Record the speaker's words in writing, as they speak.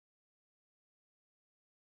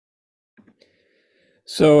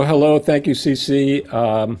So hello, thank you, CC.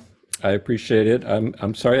 I appreciate it.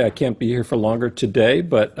 I'm sorry I can't be here for longer today,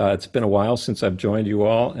 but it's been a while since I've joined you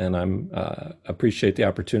all, and I'm appreciate the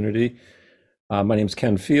opportunity. My name's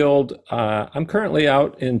Ken Field. I'm currently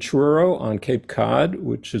out in Truro on Cape Cod,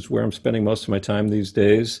 which is where I'm spending most of my time these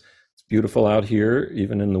days. It's beautiful out here,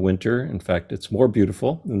 even in the winter. In fact, it's more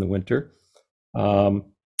beautiful in the winter. Um,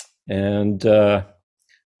 and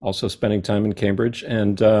Also spending time in Cambridge.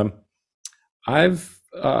 I'm going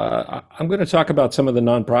to talk about some of the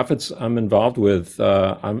nonprofits I'm involved with.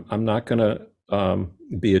 I'm not going to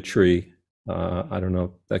be a tree. I don't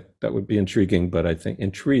know, that would be intriguing, but I think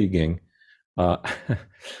intriguing. Uh,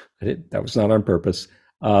 that was not on purpose.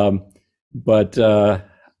 Um, but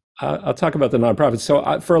I'll talk about the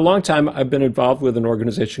nonprofits. For a long time, I've been involved with an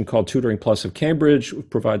organization called Tutoring Plus of Cambridge, which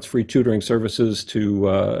provides free tutoring services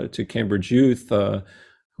to Cambridge youth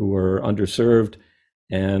who are underserved.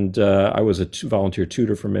 And I was a volunteer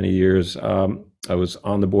tutor for many years. I was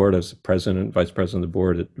on the board as president, vice president of the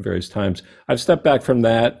board at various times. I've stepped back from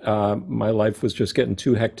that. My life was just getting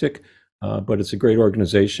too hectic, but it's a great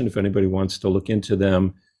organization. If anybody wants to look into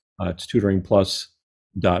them, it's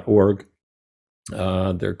tutoringplus.org.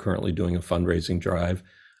 They're currently doing a fundraising drive.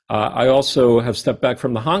 I also have stepped back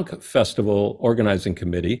from the Honk Festival organizing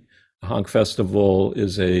committee. The Honk Festival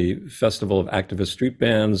is a festival of activist street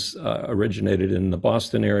bands, originated in the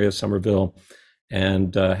Boston area, Somerville,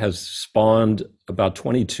 and has spawned about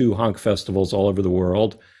 22 Honk festivals all over the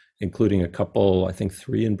world, including a couple, I think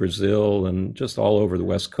 3 in Brazil and just all over the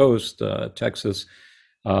West Coast, Texas.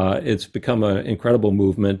 It's become an incredible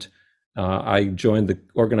movement. I joined the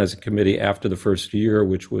organizing committee after the first year,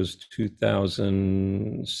 which was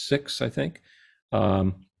 2006, I think.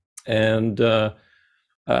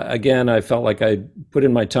 Again, I felt like I put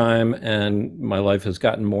in my time and my life has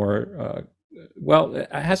gotten more, well,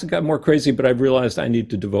 it hasn't gotten more crazy, but I've realized I need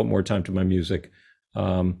to devote more time to my music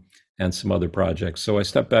and some other projects. So I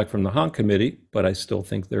stepped back from the Honk committee, but I still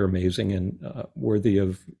think they're amazing and worthy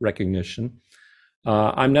of recognition.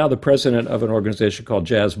 I'm now the president of an organization called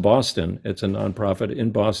Jazz Boston. It's a nonprofit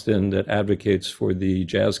in Boston that advocates for the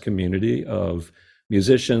jazz community of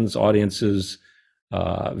musicians, audiences,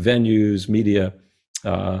 venues, media.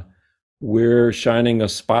 We're shining a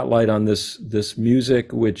spotlight on this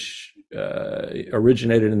music, which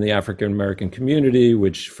originated in the African American community,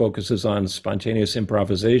 which focuses on spontaneous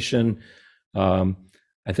improvisation. I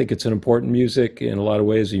think it's an important music in a lot of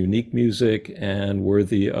ways, a unique music and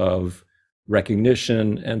worthy of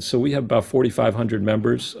recognition. And so we have about 4,500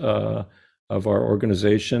 members of our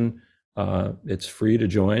organization. It's free to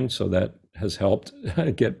join, so that has helped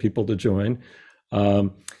get people to join.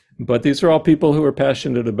 But these are all people who are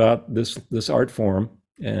passionate about this art form,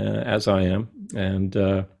 as I am, and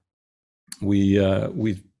we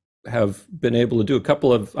have been able to do a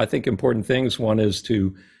couple of, I think, important things. One is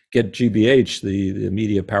to get GBH, the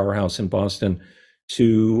media powerhouse in Boston,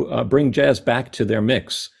 to bring jazz back to their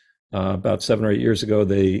mix. About 7 or 8 years ago,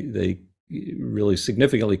 they really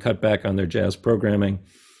significantly cut back on their jazz programming,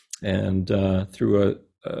 and through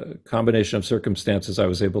a combination of circumstances, I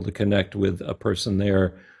was able to connect with a person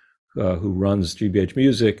there who runs GBH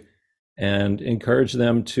Music and encourage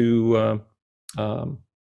them to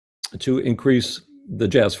increase the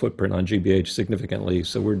jazz footprint on GBH significantly.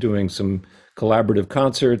 So we're doing some collaborative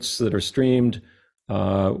concerts that are streamed.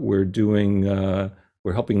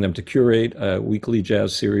 We're helping them to curate a weekly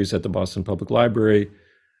jazz series at the Boston Public Library,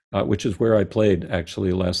 which is where I played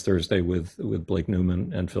actually last Thursday with Blake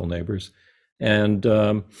Newman and Phil Neighbors. And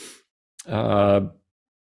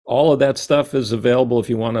all of that stuff is available if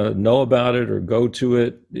you want to know about it or go to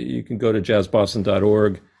it. You can go to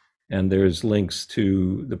jazzboston.org, and there's links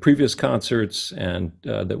to the previous concerts and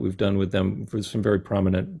that we've done with them for some very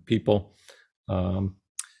prominent people. And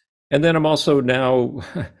then I'm also now,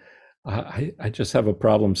 I just have a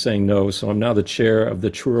problem saying no. So I'm now the chair of the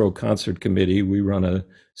Truro Concert Committee. We run a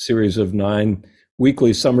series of 9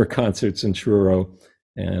 weekly summer concerts in Truro,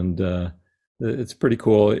 and it's pretty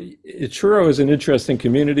cool. Truro is an interesting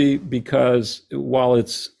community because while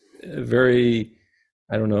it's very,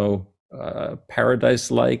 I don't know,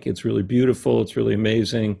 paradise-like, it's really beautiful, it's really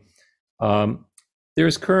amazing.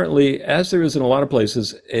 There's currently, as there is in a lot of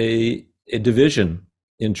places, a division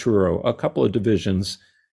in Truro, a couple of divisions,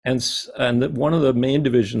 and one of the main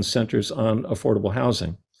divisions centers on affordable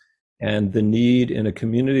housing and the need in a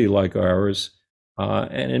community like ours,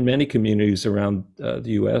 and in many communities around the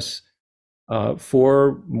U.S.,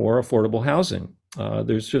 for more affordable housing.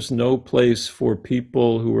 There's just no place for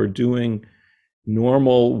people who are doing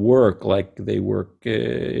normal work, like they work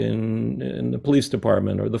in the police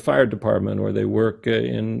department or the fire department, or they work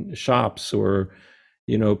in shops or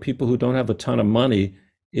People who don't have a ton of money,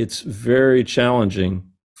 it's very challenging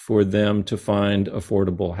for them to find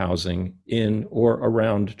affordable housing in or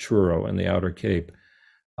around Truro and the Outer Cape.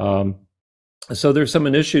 Um, so there's some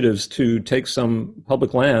initiatives to take some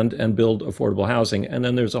public land and build affordable housing. And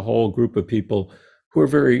then there's a whole group of people who are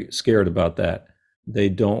very scared about that. They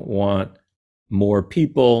don't want more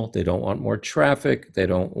people. They don't want more traffic. They're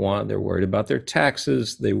worried about their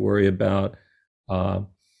taxes. They worry about, uh,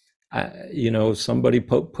 somebody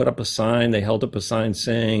put up a sign, they held up a sign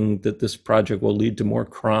saying that this project will lead to more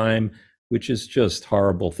crime, which is just a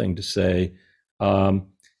horrible thing to say. Um,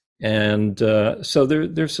 and so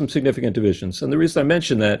there's some significant divisions. And the reason I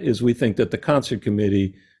mention that is we think that the concert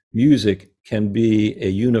committee music can be a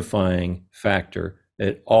unifying factor,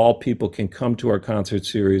 that all people can come to our concert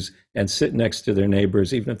series and sit next to their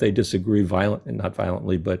neighbors, even if they disagree not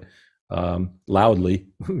violently, but loudly,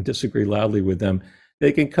 disagree loudly with them.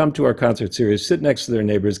 They can come to our concert series, sit next to their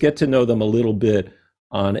neighbors, get to know them a little bit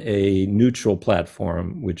on a neutral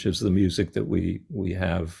platform, which is the music that we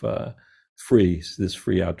have this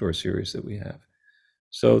free outdoor series that we have.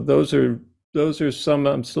 So those are some.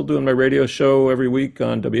 I'm still doing my radio show every week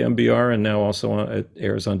on WMBR, and now also it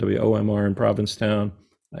airs on WOMR in Provincetown,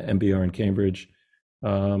 MBR in Cambridge.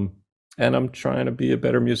 And I'm trying to be a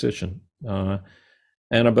better musician. And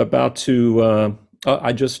I'm about to.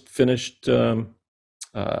 I just finished a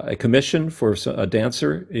commission for a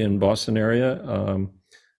dancer in Boston area,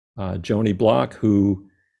 Joni Block, who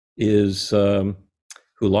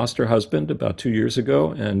lost her husband about 2 years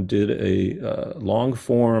ago and did is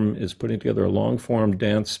putting together a long form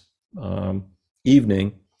dance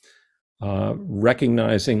evening,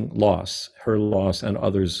 recognizing loss, her loss and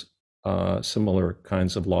others, similar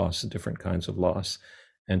kinds of loss, different kinds of loss.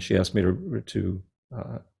 And she asked me to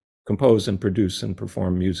compose and produce and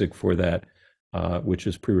perform music for that, which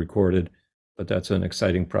is pre-recorded, but that's an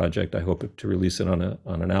exciting project. I hope to release it on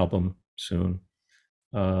an album soon.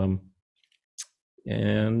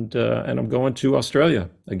 And I'm going to Australia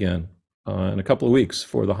again in a couple of weeks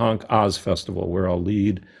for the Honk Oz Festival, where I'll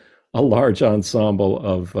lead a large ensemble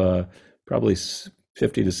of probably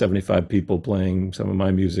 50 to 75 people playing some of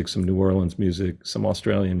my music, some New Orleans music, some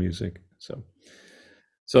Australian music. So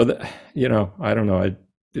that, I don't know. I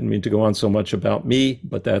didn't mean to go on so much about me,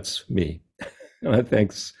 but that's me.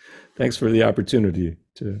 Thanks for the opportunity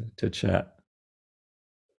to chat.